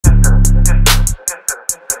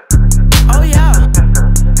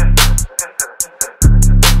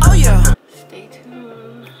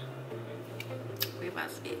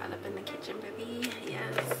to be all up in the kitchen, baby.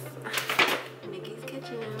 Yes. Nikki's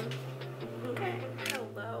kitchen. Okay.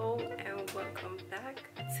 Hello and welcome back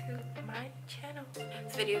to my channel.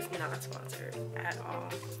 This video is not sponsored at all.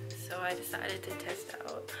 So I decided to test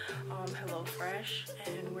out HelloFresh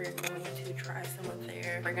and we're going to try some of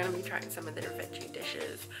their, we're gonna be trying some of their veggie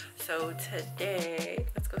dishes. So today,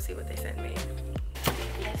 let's go see what they sent me.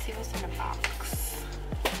 Let's see what's in the box.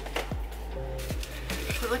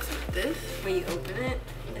 So it looks like this when you open it,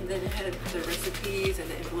 and then it had the recipes and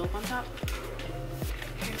the envelope on top.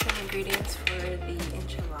 Here's some ingredients for the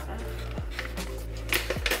enchilada.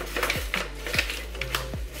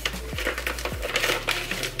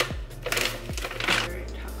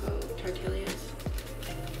 Taco tortillas.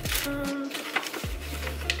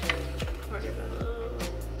 Portobello.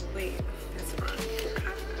 Wait, that's wrong.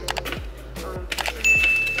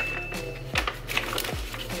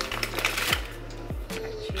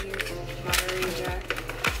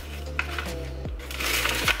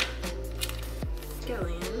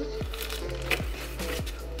 Scallion,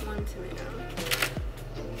 1 tomato,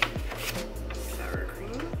 sour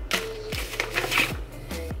cream,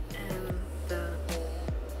 and the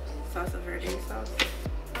salsa verde sauce,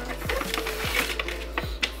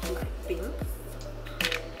 black beans,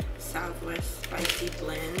 Southwest spicy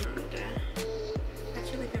blend, red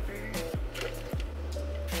chili pepper.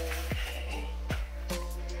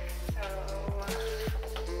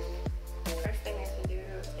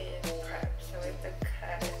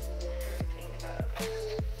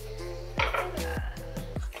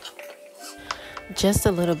 Just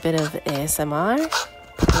a little bit of ASMR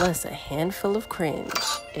plus a handful of cringe.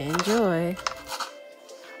 Enjoy.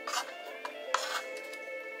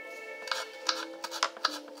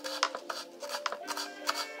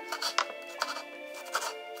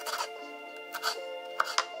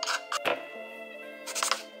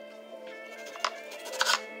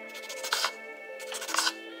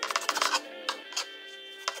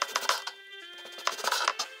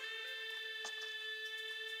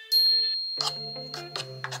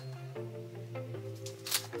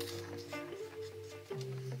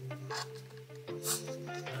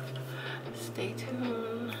 Stay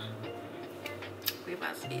tuned. We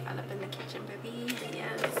about to be all up in the kitchen, baby.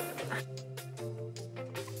 Yes.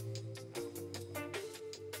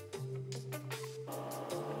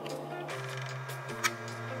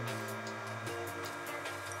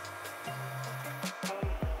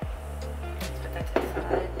 Let's put that to the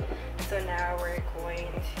side. So now we're going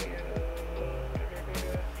to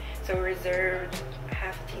reserved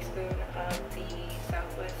half a teaspoon of the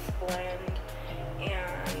Southwest blend,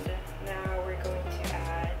 and now we're going to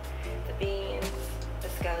add the beans, the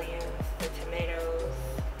scallions, the tomatoes,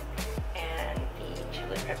 and the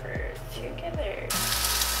chili peppers together.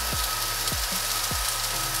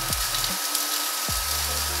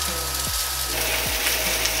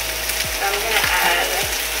 So I'm gonna add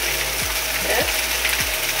this.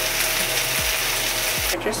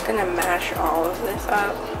 We're just gonna mash all of this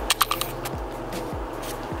up.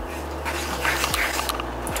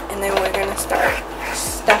 And then we're gonna start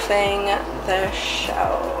stuffing the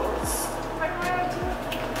shells.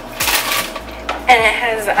 And it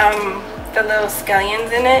has the little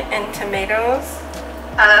scallions in it and tomatoes.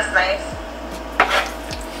 Oh, that's nice.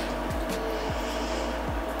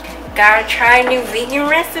 Gotta try new vegan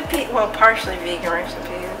recipe. Well, partially vegan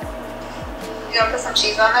recipes. You gonna put some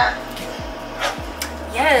cheese on that?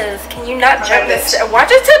 Yes. Can you not jump this?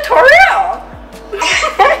 Watch a tutorial.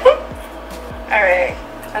 All right.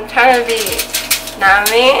 I'm trying to be, nah, I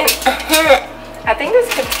mean, I think this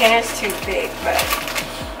container's too big, but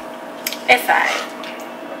it's alright.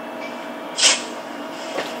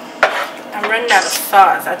 I'm running out of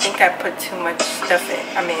sauce. I think I put too much stuff in.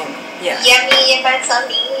 I mean, yeah. Yummy and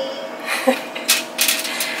tummy.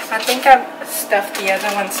 I think I stuffed the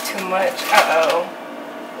other ones too much. Uh-oh.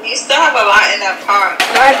 You still have a lot in that pot.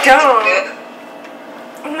 No, I don't.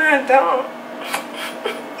 No, I don't.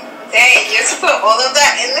 Dang, you have to put all of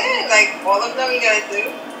that in there? Like, all of them you gotta do?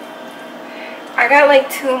 I got like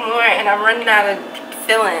 2 more and I'm running out of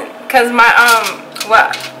filling. Cause my,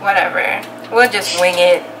 whatever. We'll just wing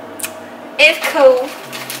it. It's cool.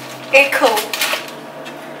 It's cool.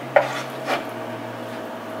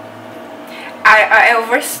 I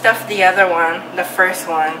overstuffed the other one, the first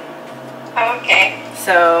one. Oh, okay.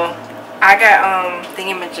 So, I got,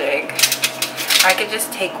 thingamajig. I could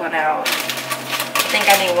just take one out. I think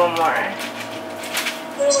I need one more.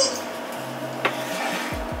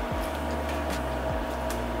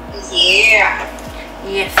 Yeah.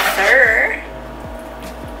 Yes, sir.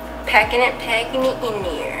 Packing it in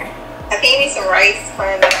there. I think you need some rice for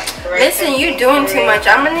that. Listen, you're doing too much.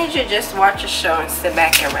 I'm gonna need you to just watch a show and sit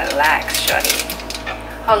back and relax, shorty.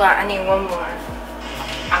 Hold on, I need one more.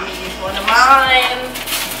 I'm gonna use one of mine.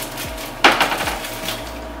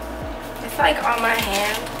 It's like on my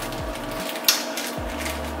hand.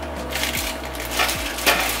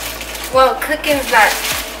 Well, cooking's not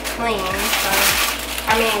clean, so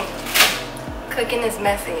I mean, cooking is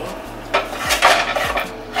messy.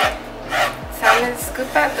 So I'm gonna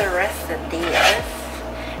scoop out the rest of these,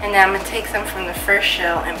 and then I'm gonna take some from the first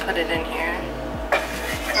shell and put it in here.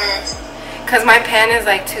 Cause my pan is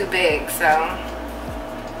like too big, so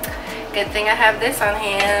good thing I have this on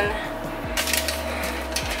hand.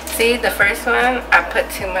 See, the first one, I put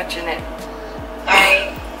too much in it.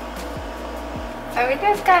 So we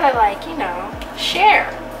just gotta, like, you know,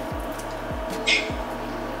 share.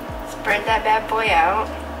 Spread that bad boy out.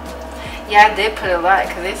 Yeah, I did put a lot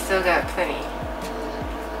because they still got plenty.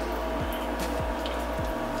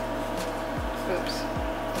 Oops.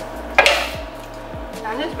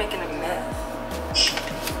 I'm just making a mess.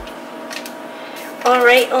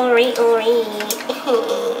 Alright.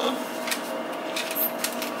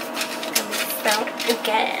 So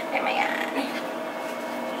good. Oh my god.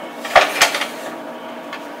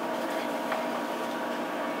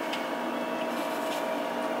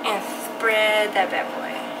 And spread that bad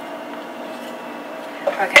boy.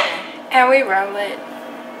 Okay. And we roll it.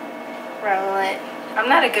 Roll it. I'm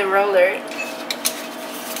not a good roller.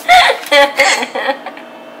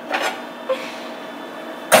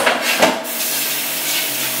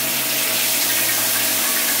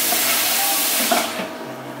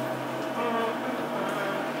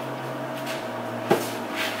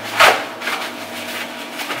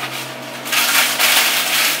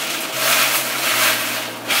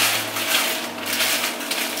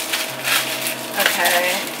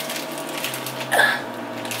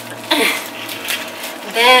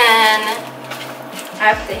 Then I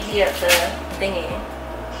have to heat up the thingy.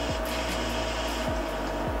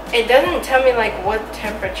 It doesn't tell me like what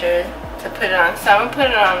temperature to put it on, so I'm gonna put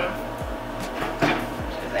it on.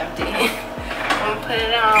 It's empty. I'm gonna put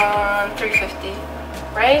it on 350,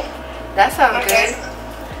 right? That sounds good.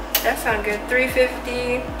 That sounds good.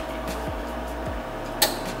 350.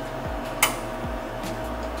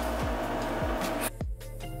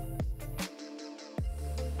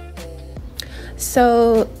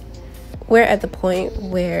 So we're at the point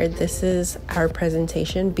where this is our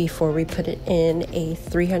presentation before we put it in a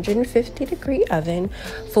 350-degree oven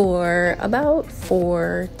for about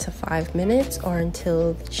 4 to 5 minutes or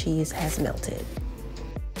until the cheese has melted.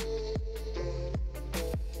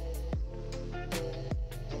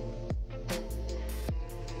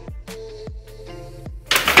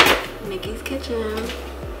 Nikki's kitchen.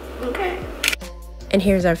 Okay. And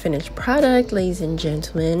here's our finished product, ladies and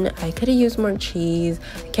gentlemen. I could have used more cheese.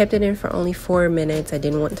 I kept it in for only 4 minutes. I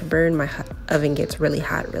didn't want to burn. My oven gets really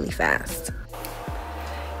hot really fast.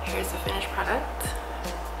 Here's the finished product.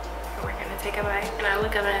 And we're gonna take a bite. And I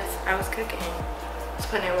look at it as I was cooking. I was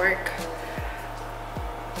putting in work.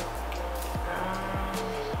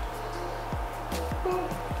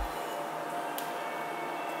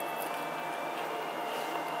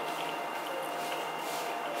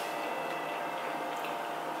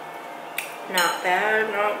 Not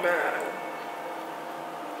bad, not bad.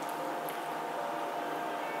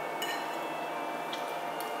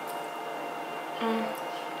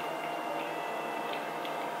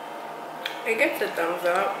 It gets a thumbs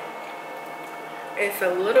up. It's a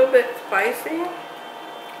little bit spicy,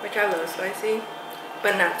 which I love spicy,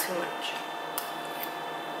 but not too much.